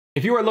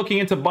If you are looking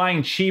into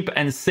buying cheap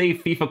and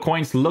safe FIFA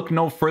coins, look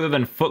no further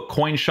than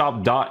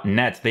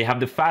footcoinshop.net. They have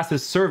the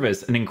fastest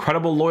service, an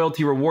incredible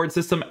loyalty reward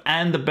system,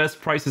 and the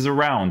best prices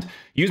around.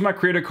 Use my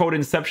creator code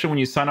Inception when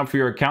you sign up for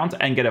your account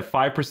and get a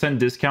 5%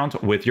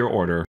 discount with your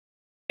order.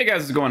 Hey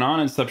guys, what's going on?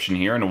 Inception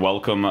here, and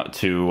welcome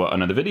to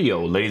another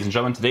video. Ladies and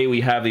gentlemen, today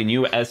we have the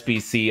new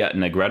SBC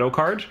Negredo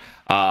card.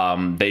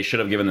 They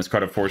should have given this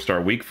card a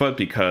 4-star weak foot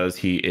because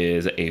he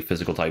is a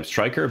physical type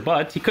striker,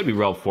 but he could be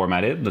well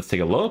formatted. Let's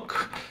take a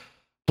look.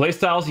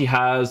 Playstyles, he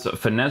has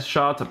finesse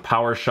shot,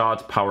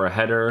 power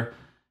header,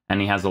 and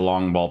he has a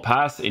long ball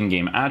pass.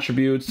 In-game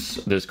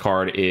attributes, this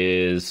card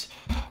is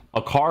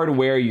a card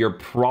where you're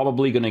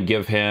probably going to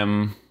give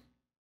him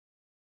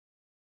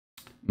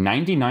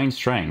 99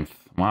 strength.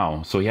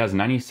 Wow, so he has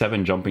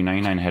 97 jumping,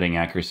 99 heading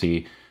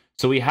accuracy.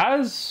 So he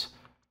has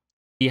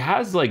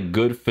like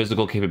good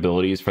physical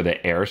capabilities for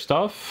the air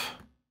stuff,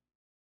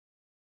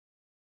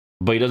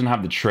 but he doesn't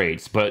have the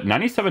traits. But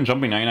 97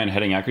 jumping, 99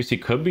 heading accuracy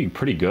could be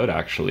pretty good,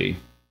 actually.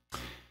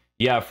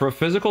 Yeah, for a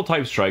physical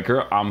type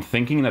striker, I'm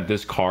thinking that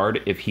this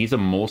card, if he's a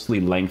mostly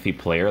lengthy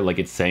player, like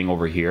it's saying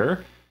over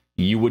here,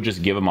 you would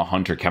just give him a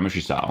hunter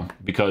chemistry style,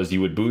 because you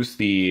would boost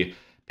the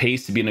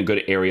pace to be in a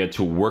good area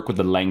to work with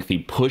the lengthy,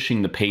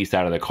 pushing the pace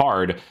out of the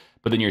card,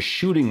 but then your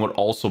shooting would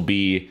also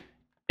be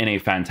in a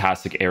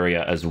fantastic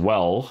area as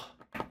well,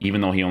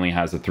 even though he only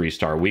has a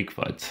 3-star weak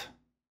foot.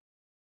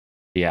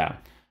 Yeah.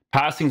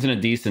 Passing's in a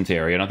decent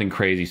area, nothing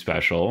crazy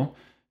special.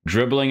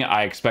 Dribbling,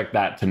 I expect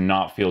that to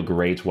not feel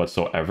great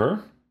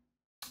whatsoever.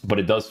 But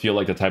it does feel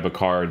like the type of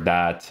card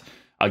that,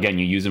 again,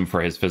 you use him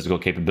for his physical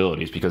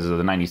capabilities because of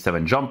the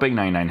 97 jumping,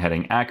 99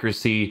 heading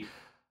accuracy,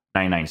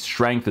 99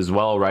 strength as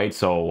well, right?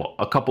 So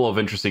a couple of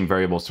interesting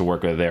variables to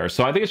work with there.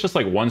 So I think it's just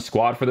like one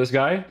squad for this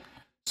guy.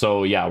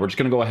 So yeah, we're just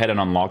going to go ahead and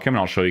unlock him, and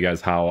I'll show you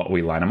guys how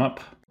we line him up.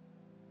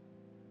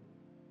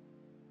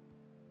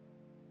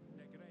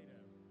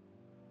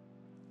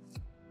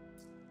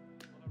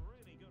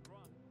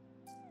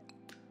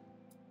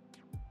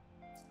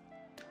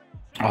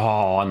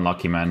 Oh,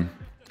 unlucky, man.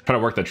 Try to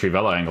work the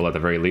Trivella angle at the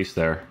very least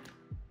there.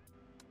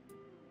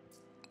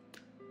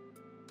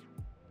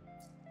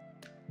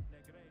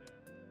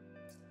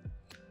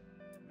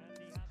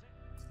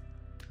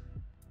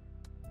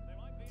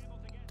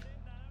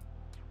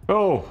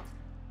 Oh!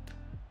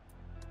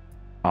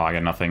 Oh, I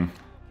got nothing.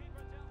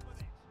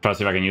 Try to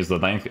see if I can use the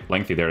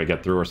lengthy there to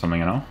get through or something,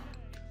 you know?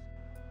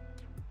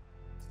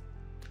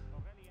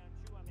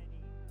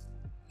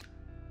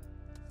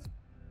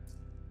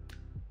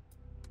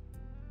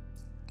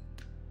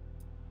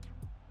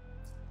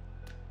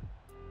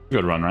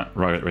 Good run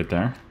right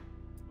there.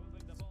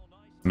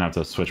 Gonna have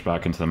to switch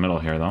back into the middle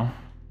here, though.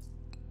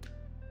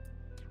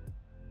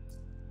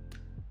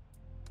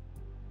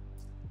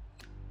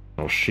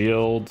 Little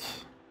shield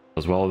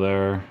as well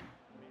there.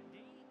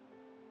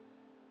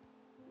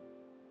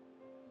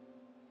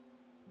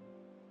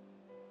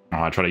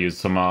 Oh, I try to use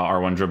some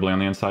R1 dribbling on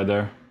the inside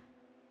there.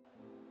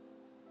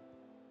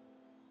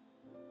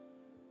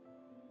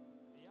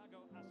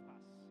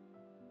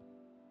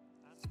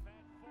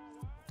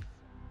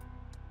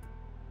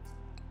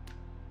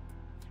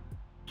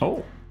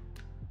 Oh.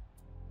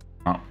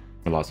 Oh,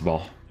 we lost the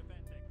ball.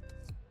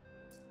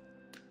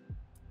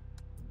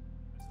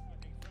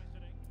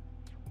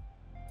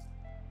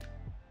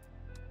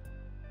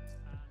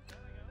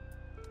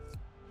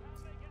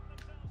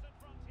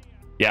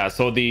 Yeah,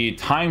 so the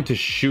time to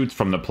shoot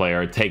from the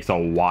player takes a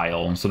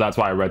while. So that's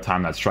why I red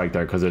time that strike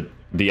there, because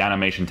the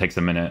animation takes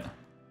a minute.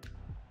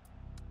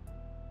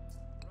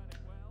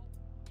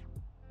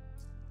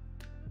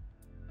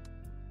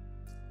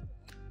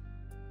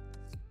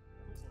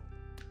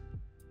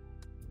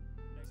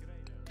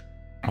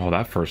 Oh,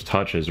 that first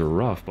touch is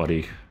rough,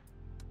 buddy.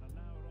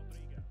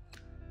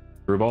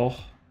 Through ball.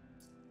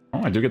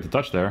 Oh, I do get the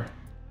touch there.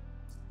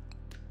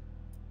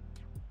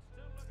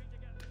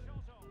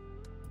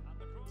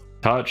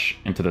 Touch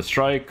into the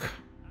strike,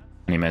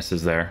 and he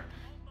misses there.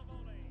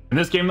 In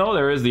this game, though,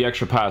 there is the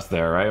extra pass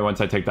there, right? Once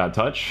I take that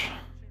touch.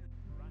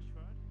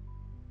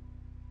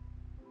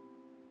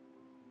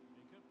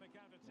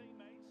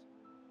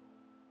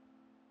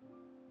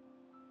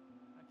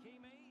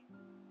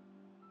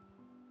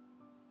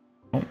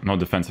 Oh, no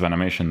defensive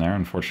animation there,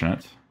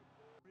 unfortunate.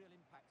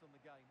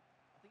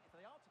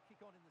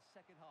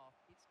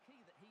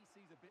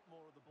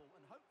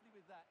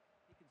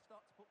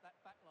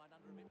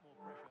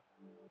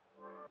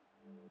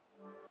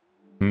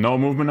 No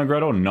movement,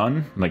 Negredo?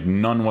 None? Like,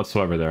 none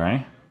whatsoever there,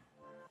 eh?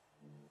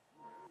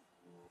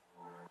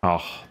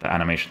 Oh, the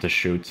animation to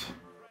shoot.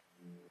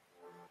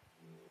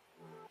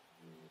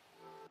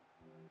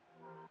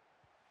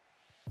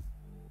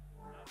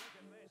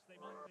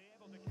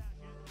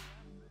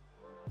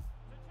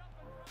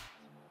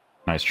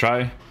 Nice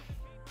try.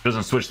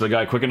 Doesn't switch the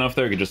guy quick enough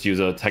there. You could just use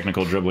a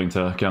technical dribbling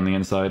to get on the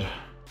inside.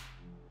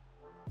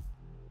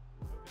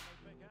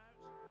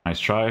 Nice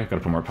try. Gotta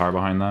put more power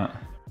behind that.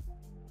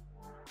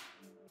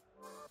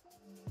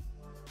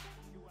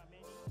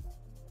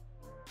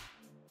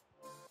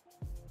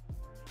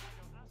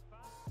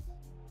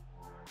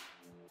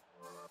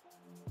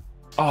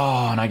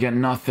 Oh, and I get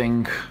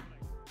nothing.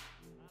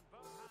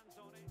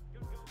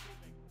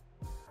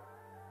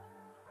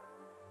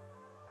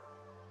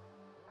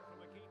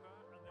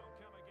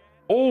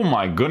 Oh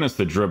my goodness,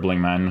 the dribbling,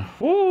 man.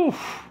 Woo.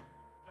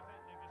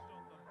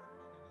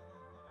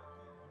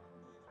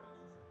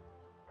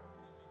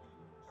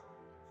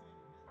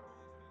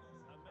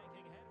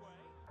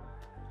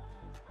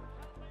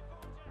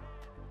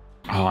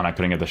 Oh, and I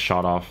couldn't get the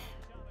shot off.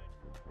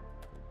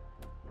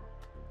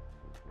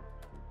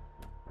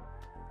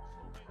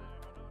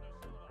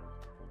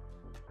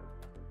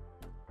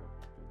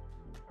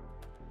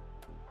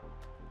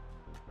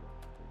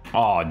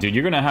 Oh, dude,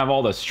 you're gonna have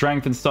all the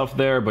strength and stuff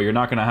there, but you're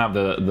not gonna have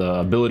the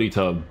ability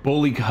to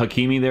bully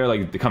Hakimi there.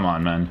 Like, come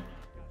on, man.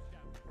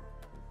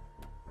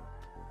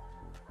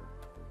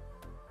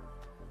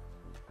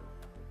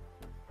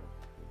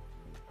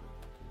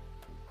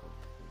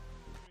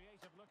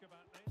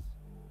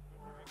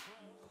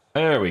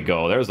 There we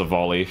go. There's a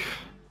volley.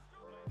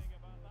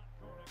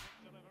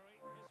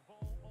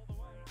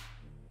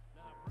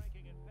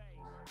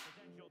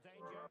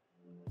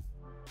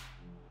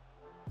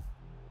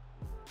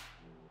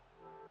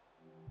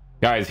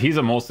 Guys, he's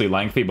a mostly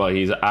lengthy, but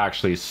he's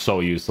actually so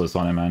useless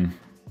on it, man.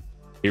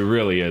 He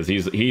really is.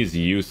 He's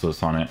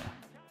useless on it.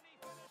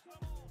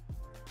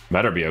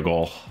 Better be a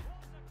goal.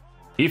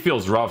 He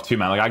feels rough too,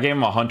 man. Like, I gave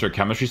him a Hunter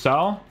chemistry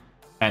style,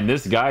 and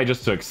this guy,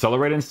 just to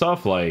accelerate and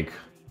stuff, like,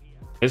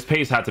 his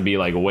pace had to be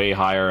like way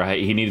higher.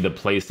 He needed the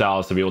play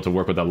styles to be able to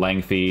work with the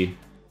lengthy.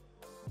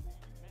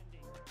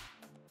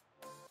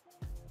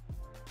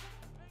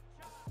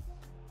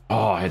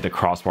 Oh, I hit the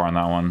crossbar on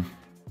that one.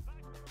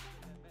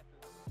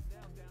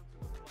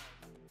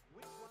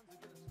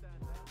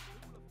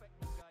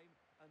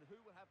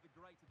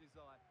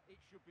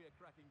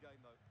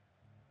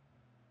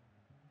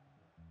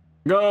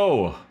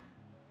 Go!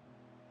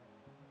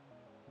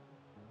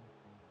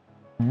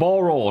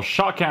 Ball roll,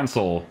 shot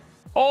cancel.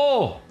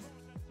 Oh!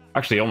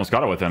 Actually, almost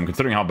got it with him,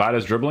 considering how bad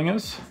his dribbling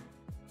is.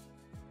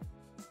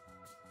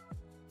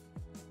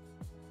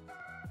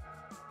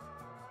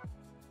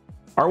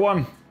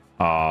 R1.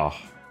 Ah.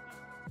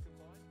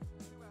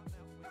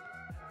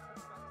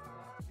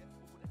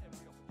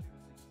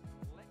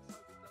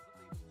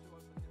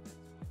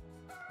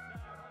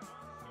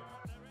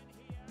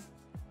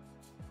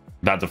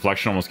 That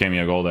deflection almost gave me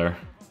a goal there.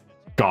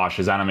 Gosh,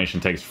 his animation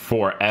takes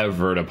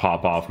forever to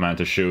pop off, man,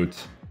 to shoot.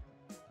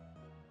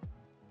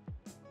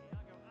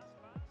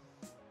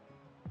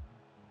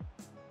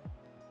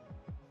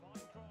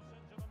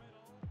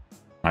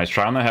 Nice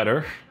try on the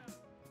header.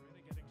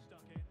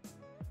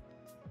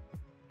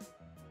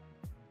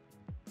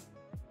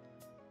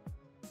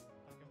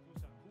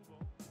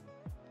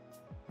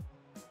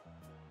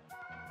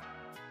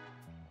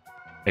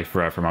 A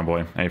for effort, my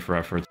boy. A for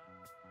effort.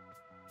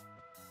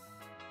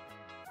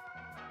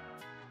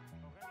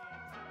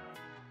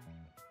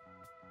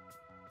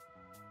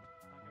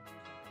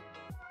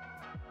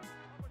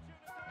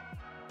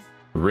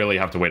 Really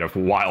have to wait a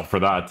while for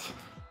that.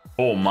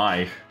 Oh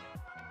my.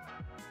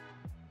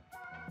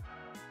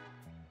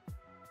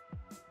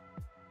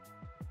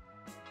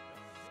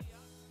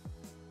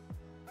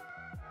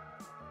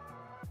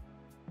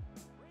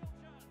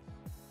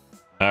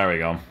 There we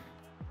go.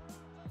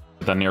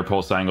 Get that near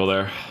post angle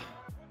there.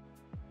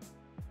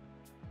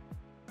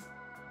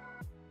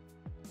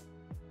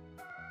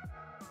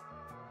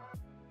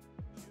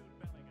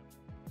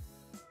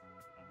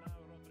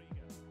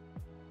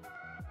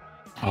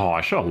 Oh,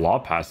 I should have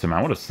lob passed him,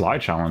 man. What a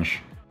slide challenge.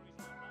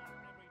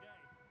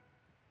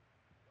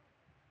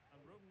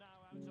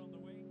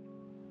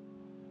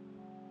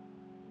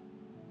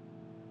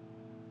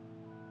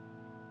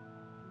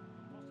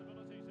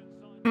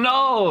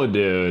 No,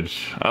 dude.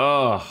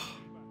 Ugh.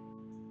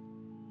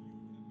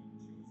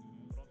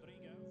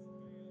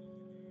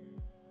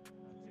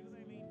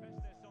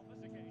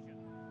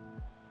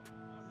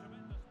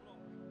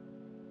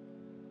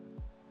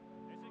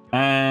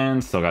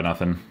 And still got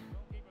nothing.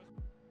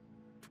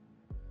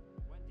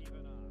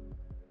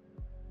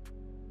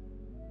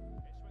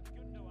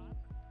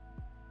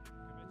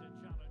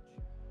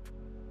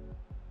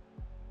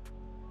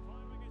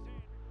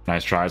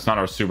 Nice try. It's not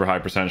our super high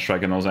percentage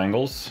strike in those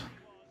angles.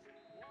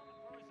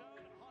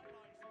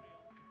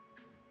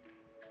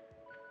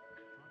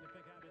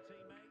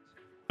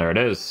 There it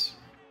is.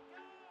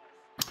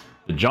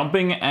 The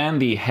jumping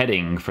and the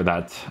heading for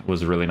that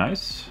was really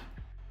nice.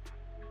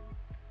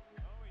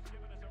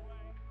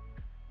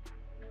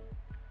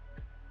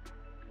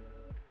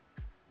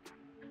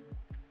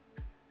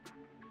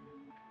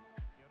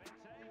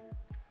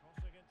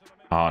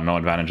 Oh, no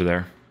advantage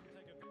there.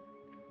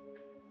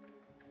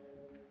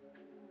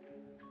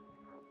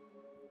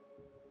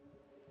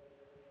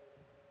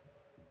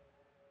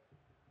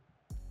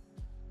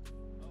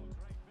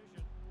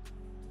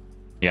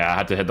 Yeah, I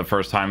had to hit the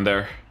first time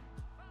there. It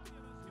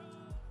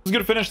was a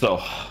good finish, though.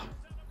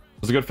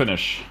 It was a good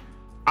finish.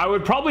 I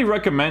would probably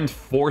recommend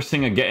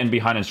forcing a get in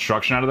behind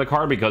instruction out of the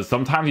card, because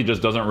sometimes he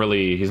just doesn't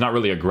really... He's not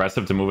really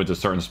aggressive to move into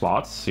certain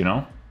spots, you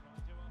know?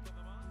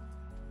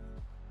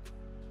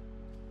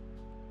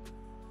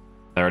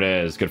 There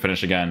it is. Good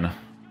finish again.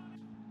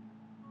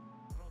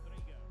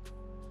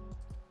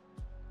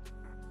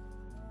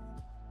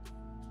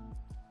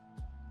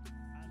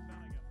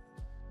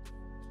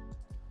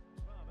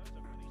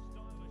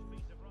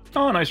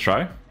 Oh, nice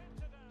try.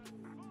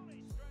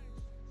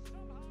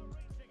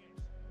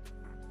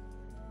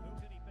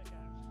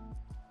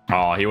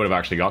 Oh, he would have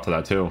actually got to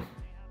that too.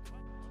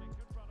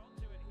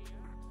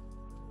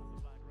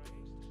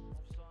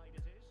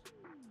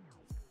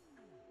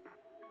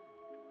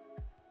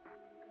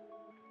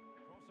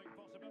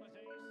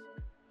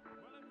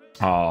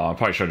 Oh, I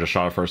probably should have just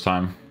shot it first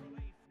time.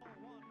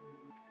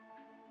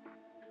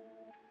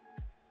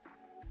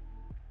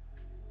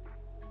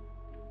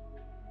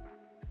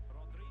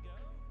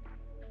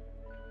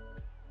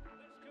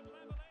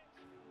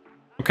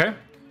 Okay.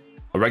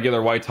 A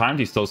regular white timed,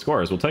 he still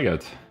scores. We'll take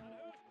it.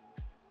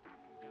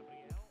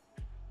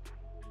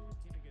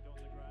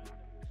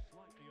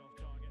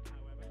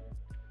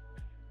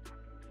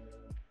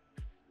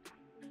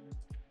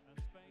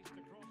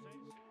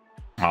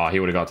 Oh, he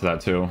would have got to that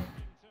too.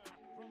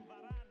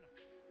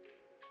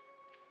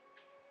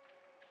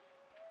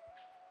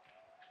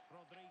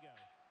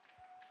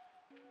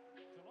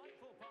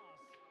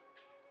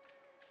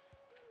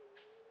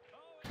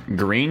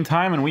 Green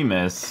time and we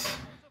miss.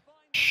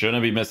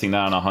 Shouldn't be missing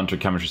that on a Hunter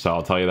chemistry style,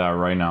 I'll tell you that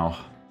right now.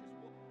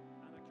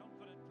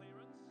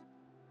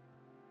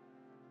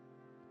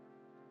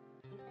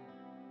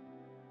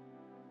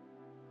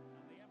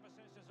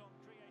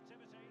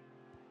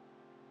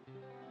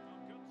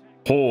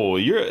 Oh,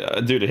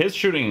 you're dude, his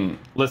shooting.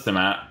 Listen,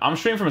 man, I'm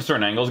shooting from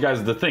certain angles,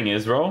 guys. The thing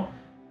is, bro,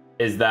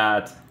 is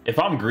that if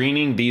I'm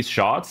greening these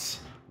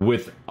shots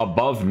with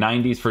above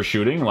 90s for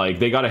shooting, like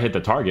they gotta hit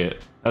the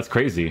target. That's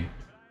crazy.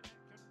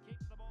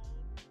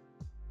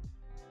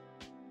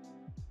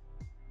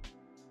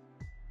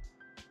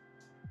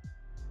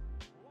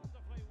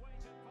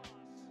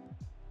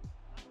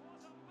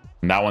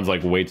 And that one's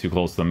like way too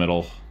close to the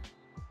middle.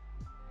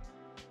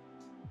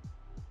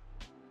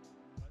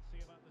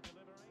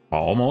 Oh,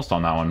 almost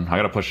on that one. I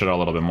gotta push it out a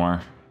little bit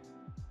more.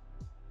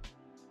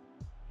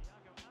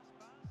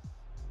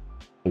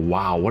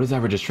 Wow, what is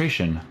that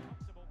registration?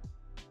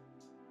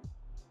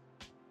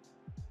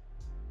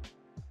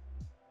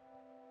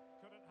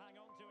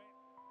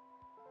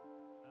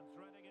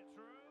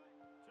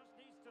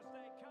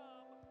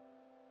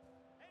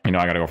 You know,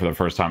 I gotta go for the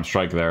first time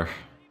strike there.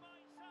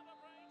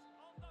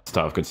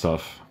 Stuff, good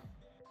stuff.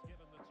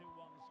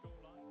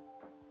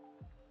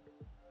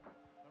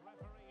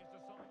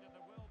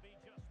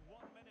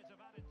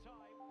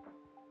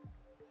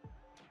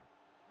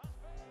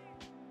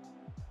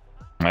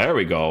 There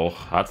we go.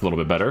 That's a little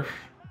bit better.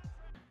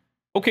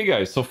 Okay,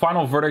 guys, so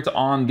final verdict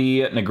on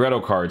the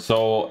Negredo card.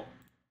 So,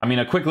 I mean,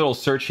 a quick little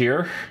search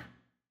here.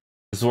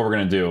 This is what we're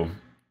going to do.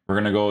 We're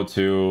going to go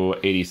to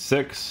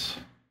 86.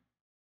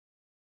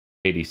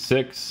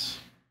 86.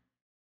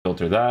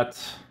 Filter that.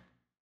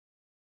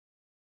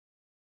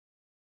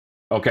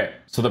 Okay,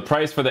 so the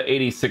price for the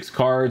 86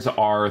 cards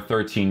are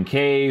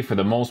 13K for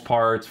the most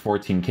part,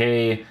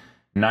 14K,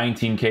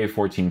 19K,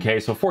 14K.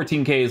 So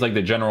 14K is like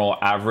the general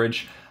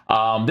average.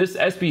 This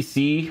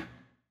SBC,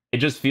 it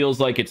just feels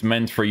like it's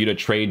meant for you to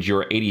trade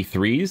your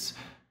 83s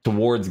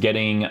towards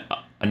getting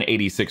an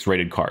 86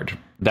 rated card.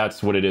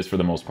 That's what it is for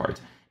the most part.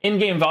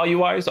 In-game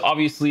value-wise,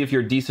 obviously, if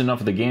you're decent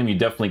enough at the game, you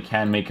definitely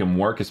can make him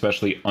work,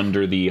 especially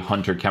under the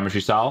Hunter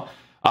chemistry style.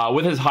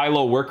 With his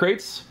high-low work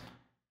rates,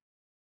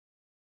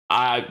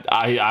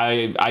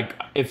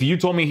 if you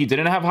told me he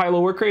didn't have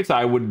high-low work rates,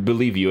 I would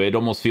believe you. It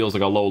almost feels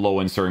like a low-low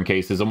in certain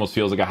cases. It almost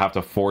feels like I have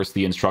to force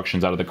the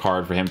instructions out of the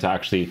card for him to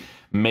actually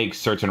make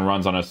certain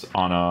runs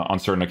on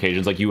certain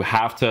occasions. Like, you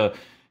have to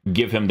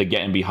give him the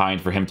getting behind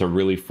for him to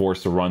really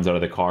force the runs out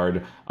of the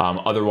card.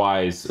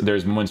 Otherwise,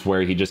 there's moments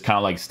where he just kind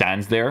of like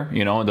stands there,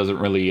 you know, and doesn't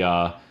really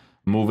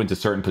move into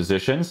certain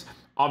positions.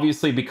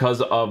 Obviously,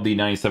 because of the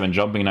 97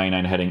 jumping,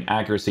 99 heading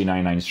accuracy,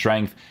 99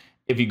 strength,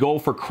 if you go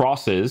for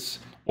crosses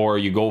or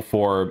you go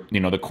for, you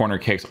know, the corner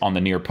kicks on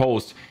the near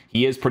post,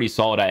 he is pretty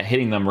solid at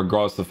hitting them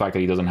regardless of the fact that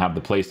he doesn't have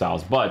the play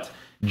styles. But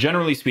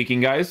generally speaking,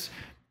 guys,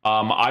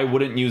 I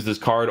wouldn't use this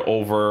card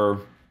over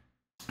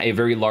a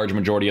very large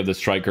majority of the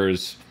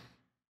strikers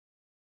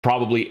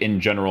probably in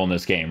general in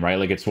this game, right?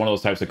 Like, it's one of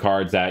those types of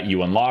cards that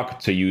you unlock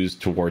to use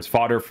towards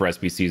fodder for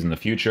SBCs in the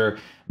future.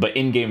 But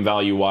in-game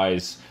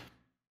value-wise,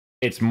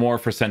 it's more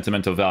for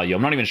sentimental value.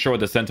 I'm not even sure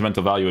what the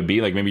sentimental value would be.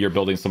 Like, maybe you're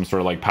building some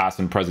sort of like past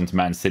and present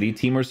Man City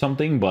team or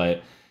something,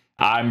 but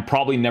I'm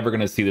probably never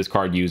going to see this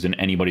card used in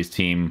anybody's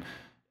team.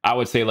 I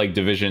would say like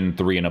Division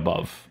 3 and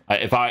above.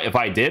 If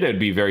I did, it'd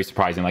be very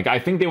surprising. Like, I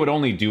think they would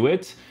only do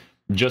it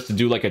just to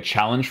do like a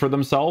challenge for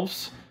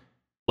themselves.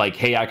 Like,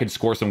 hey, I could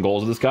score some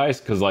goals with this guy,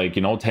 because, like,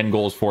 you know, 10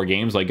 goals, 4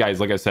 games. Like, guys,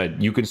 like I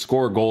said, you can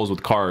score goals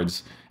with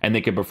cards and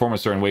they can perform a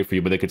certain way for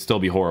you, but they could still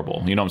be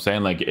horrible. You know what I'm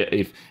saying? Like,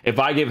 if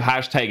I give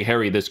hashtag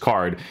Harry this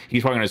card,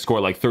 he's probably going to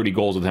score like 30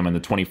 goals with him in the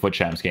 20-foot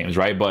champs games,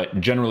 right?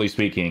 But generally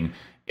speaking,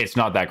 it's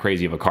not that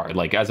crazy of a card.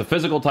 Like, as a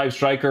physical type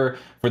striker,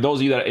 for those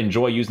of you that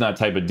enjoy using that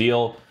type of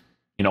deal,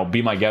 you know,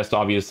 be my guest,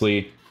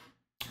 obviously.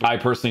 I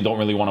personally don't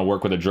really want to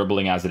work with a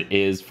dribbling as it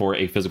is for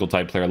a physical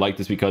type player like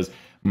this, because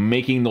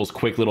making those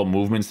quick little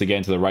movements to get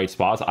into the right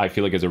spots, I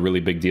feel like is a really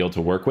big deal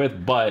to work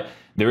with. But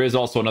there is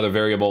also another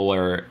variable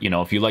where, you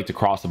know, if you like to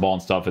cross the ball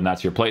and stuff and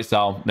that's your play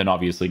style, then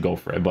obviously go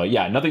for it. But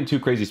yeah, nothing too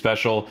crazy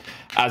special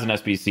as an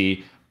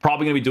SBC.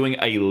 Probably going to be doing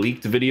a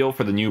leaked video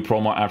for the new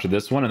promo after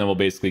this one, and then we'll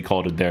basically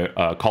call it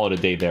a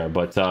day there.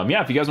 But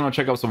yeah, if you guys want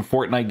to check out some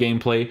Fortnite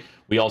gameplay,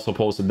 we also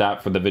posted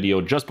that for the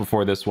video just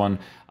before this one.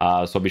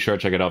 So be sure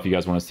to check it out if you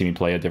guys want to see me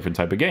play a different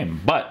type of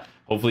game. But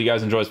hopefully you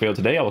guys enjoy this video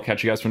today. I will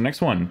catch you guys for the next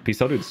one. Peace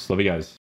out, dudes. Love you guys.